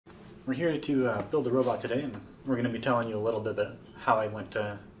We're here to build a robot today, and we're going to be telling you a little bit about how I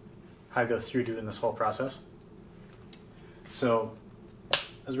go through doing this whole process. So,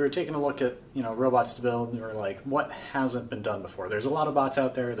 as we were taking a look at robots to build, we were like, what hasn't been done before? There's a lot of bots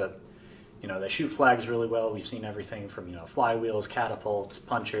out there that they shoot flags really well. We've seen everything from flywheels, catapults,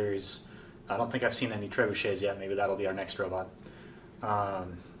 punchers. I don't think I've seen any trebuchets yet. Maybe that'll be our next robot.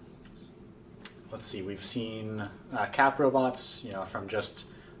 Let's see. We've seen cap robots. From just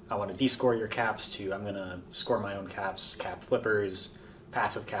I want to de-score your caps to I'm going to score my own caps, cap flippers,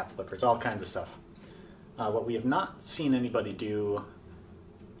 passive cap flippers, all kinds of stuff. What we have not seen anybody do,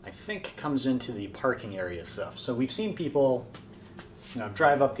 I think, comes into the parking area stuff. So we've seen people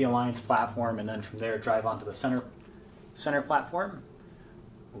drive up the Alliance platform and then from there drive onto the center platform.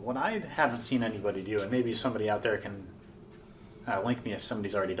 What I haven't seen anybody do, and maybe somebody out there can link me if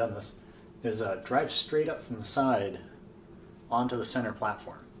somebody's already done this, is drive straight up from the side onto the center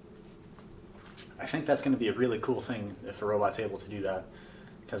platform. I think that's going to be a really cool thing if a robot's able to do that,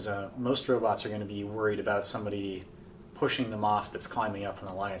 because most robots are going to be worried about somebody pushing them off that's climbing up an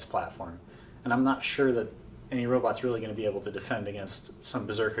Alliance platform. And I'm not sure that any robot's really going to be able to defend against some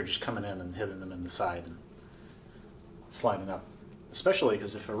berserker just coming in and hitting them in the side and sliding up. Especially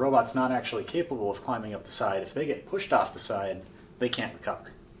because if a robot's not actually capable of climbing up the side, if they get pushed off the side, they can't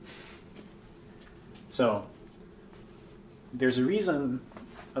recover. So, there's a reason,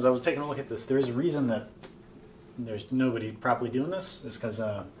 as I was taking a look at this, there's a reason that there's nobody properly doing this, is because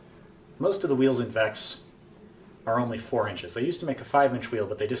most of the wheels in VEX are only 4 inches. They used to make a 5-inch wheel,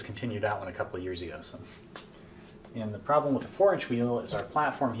 but they discontinued that one a couple of years ago. So. And the problem with a 4-inch wheel is our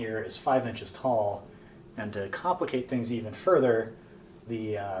platform here is 5 inches tall, and to complicate things even further,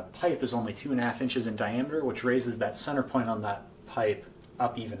 the pipe is only 2.5 inches in diameter, which raises that center point on that pipe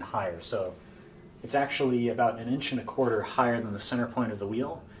up even higher. So it's actually about 1.25 inches higher than the center point of the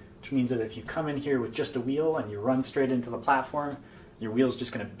wheel, which means that if you come in here with just a wheel and you run straight into the platform, your wheel's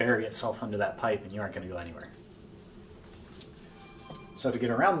just going to bury itself under that pipe and you aren't going to go anywhere. So to get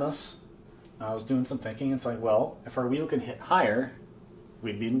around this, I was doing some thinking. It's like, well, if our wheel can hit higher,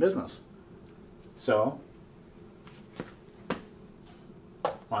 we'd be in business. So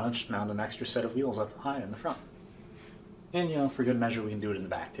why not just mount an extra set of wheels up high in the front? And for good measure, we can do it in the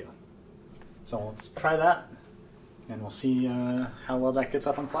back too. So let's try that, and we'll see how well that gets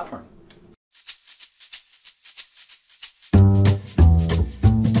up on the platform.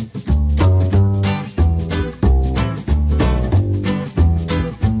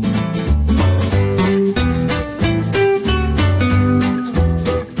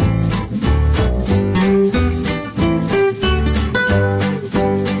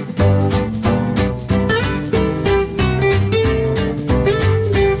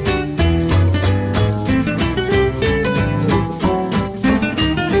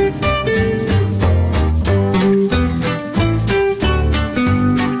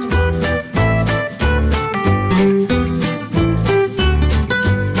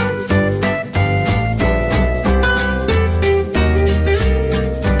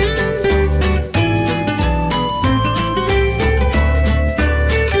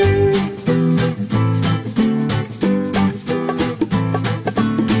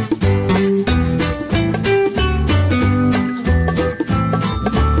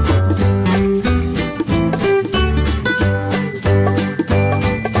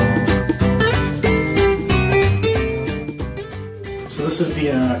 This is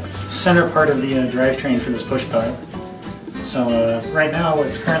the center part of the drivetrain for this push pod. So right now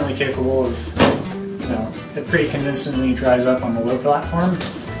it's currently capable of, it pretty convincingly drives up on the low platform,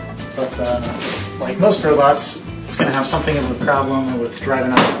 but like most robots, it's going to have something of a problem with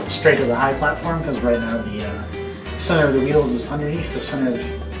driving up straight to the high platform, because right now the center of the wheels is underneath the center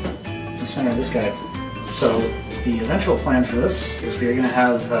of this guy. So the eventual plan for this is we're going to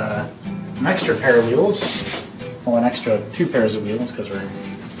have an extra pair of wheels. Well, an extra 2 pairs of wheels, because we're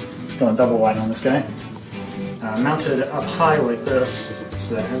going double wide on this guy, mounted up high like this,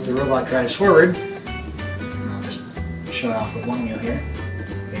 so that as the robot drives forward, and I'll just show it off with one wheel here,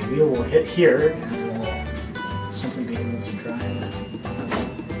 the wheel will hit here and it will simply be able to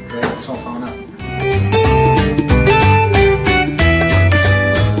drive itself on up.